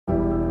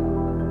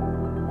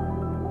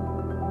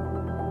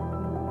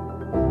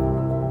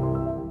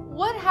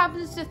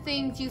happens to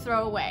things you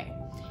throw away?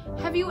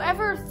 Have you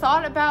ever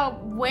thought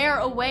about where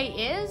away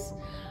is?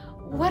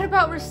 What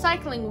about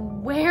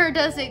recycling? Where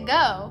does it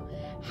go?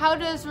 How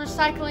does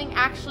recycling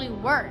actually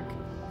work?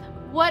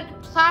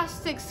 What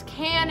plastics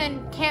can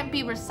and can't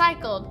be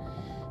recycled?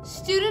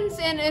 Students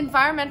in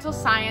environmental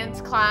science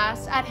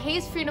class at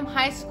Hayes Freedom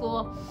High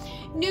School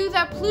knew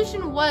that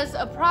pollution was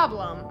a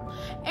problem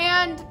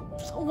and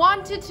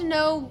wanted to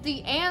know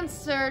the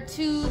answer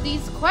to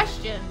these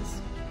questions.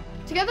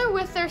 Together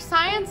with their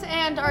science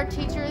and art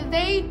teacher,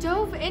 they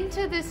dove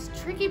into this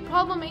tricky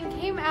problem and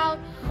came out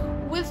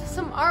with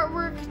some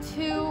artwork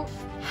to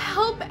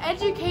help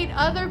educate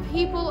other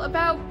people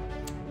about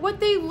what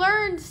they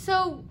learned.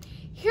 So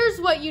here's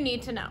what you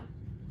need to know.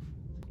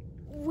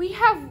 We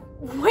have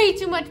way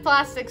too much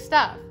plastic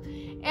stuff,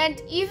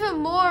 and even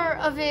more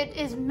of it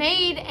is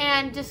made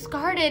and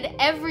discarded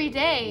every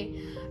day.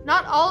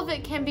 Not all of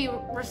it can be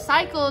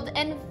recycled,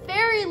 and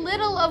very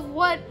little of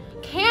what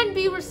can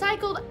be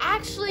recycled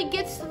actually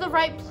gets to the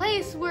right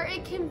place where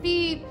it can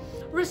be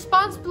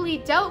responsibly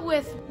dealt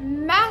with.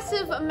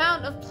 Massive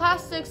amount of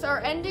plastics are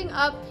ending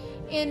up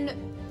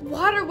in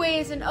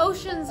waterways and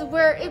oceans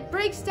where it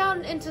breaks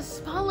down into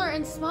smaller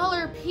and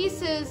smaller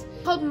pieces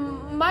called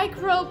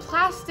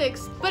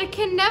microplastics, but it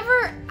can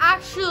never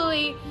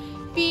actually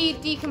be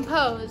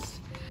decomposed.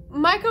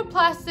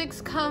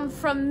 Microplastics come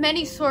from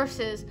many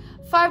sources: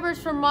 fibers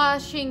from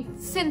washing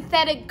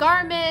synthetic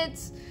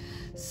garments,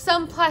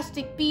 some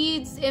plastic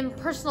beads in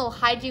personal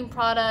hygiene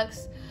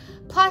products,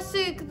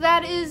 plastic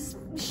that is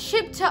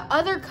shipped to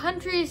other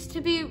countries to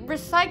be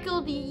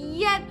recycled,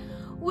 yet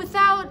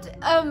without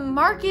a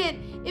market,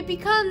 it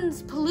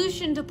becomes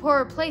pollution to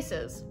poorer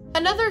places.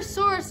 Another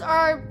source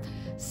are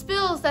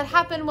spills that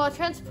happen while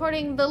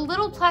transporting the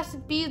little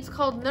plastic beads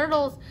called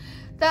nurdles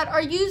that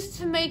are used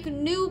to make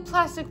new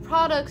plastic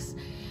products.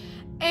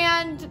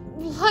 And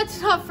let's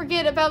not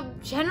forget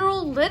about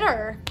general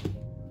litter.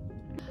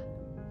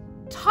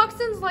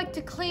 Toxins like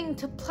to cling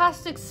to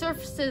plastic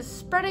surfaces,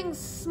 spreading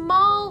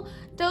small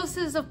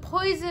doses of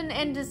poison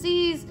and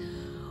disease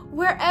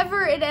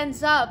wherever it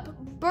ends up.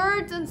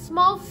 Birds and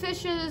small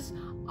fishes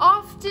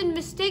often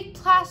mistake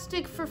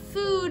plastic for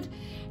food,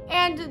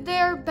 and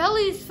their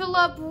bellies fill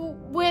up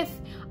with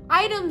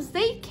items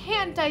they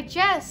can't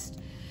digest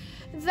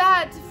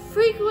that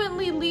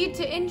frequently lead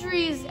to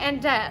injuries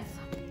and death.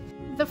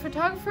 The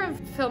photographer and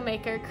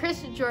filmmaker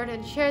Chris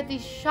Jordan shared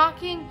these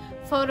shocking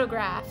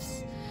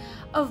photographs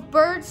of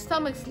birds'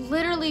 stomachs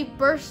literally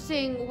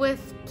bursting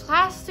with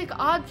plastic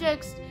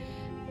objects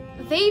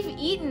they've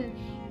eaten.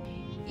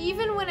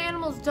 Even when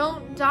animals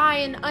don't die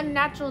an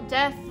unnatural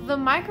death, the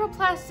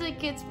microplastic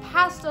gets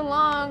passed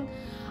along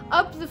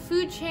up the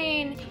food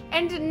chain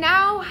and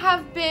now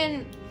have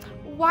been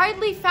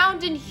widely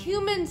found in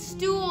human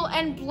stool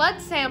and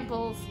blood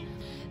samples.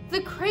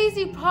 The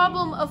crazy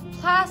problem of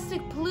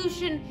plastic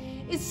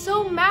pollution is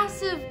so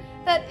massive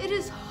that it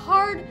is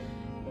hard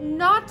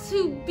not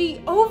to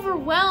be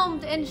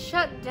overwhelmed and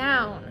shut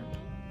down.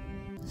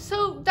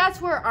 So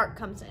that's where art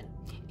comes in.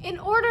 In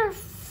order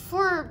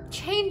for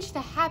change to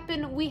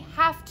happen, we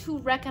have to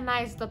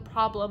recognize the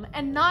problem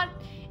and not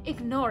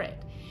ignore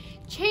it.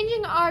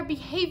 Changing our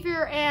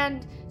behavior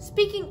and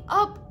speaking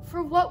up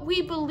for what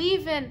we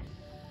believe in.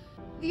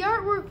 The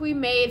artwork we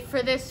made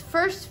for this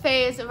first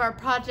phase of our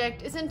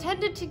project is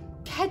intended to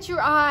catch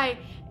your eye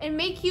and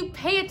make you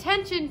pay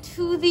attention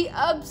to the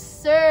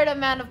absurd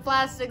amount of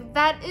plastic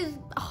that is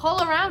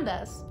all around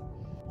us.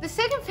 The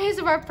second phase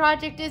of our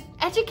project is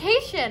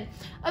education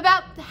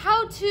about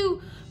how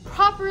to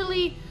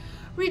properly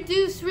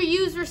reduce,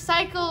 reuse,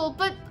 recycle,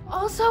 but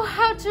also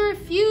how to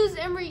refuse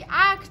and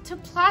react to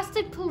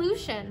plastic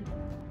pollution.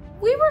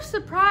 We were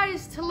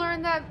surprised to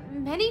learn that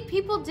many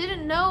people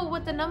didn't know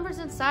what the numbers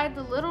inside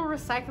the little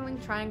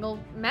recycling triangle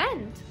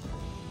meant.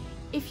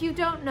 If you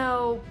don't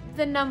know,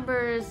 the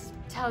numbers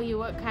tell you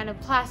what kind of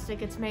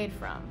plastic it's made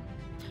from.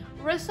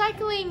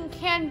 Recycling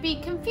can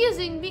be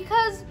confusing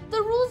because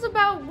the rules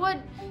about what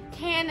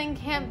can and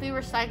can't be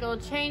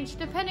recycled change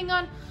depending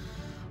on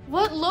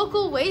what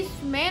local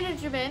waste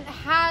management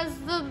has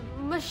the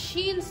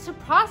machines to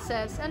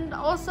process, and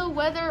also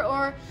whether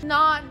or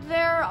not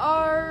there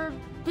are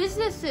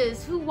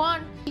businesses who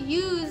want to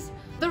use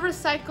the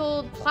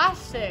recycled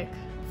plastic.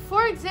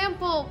 For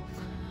example,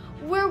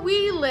 where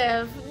we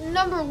live,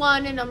 number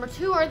 1 and number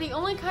 2 are the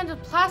only kinds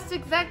of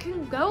plastic that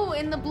can go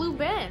in the blue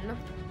bin.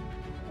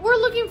 We're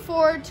looking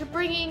forward to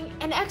bringing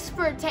an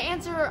expert to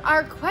answer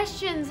our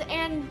questions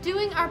and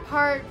doing our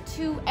part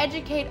to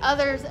educate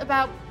others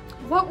about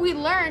what we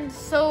learned.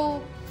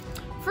 So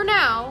for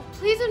now,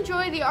 please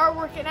enjoy the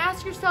artwork and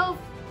ask yourself,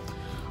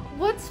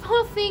 what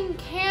small thing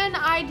can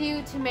I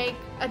do to make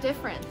a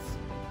difference?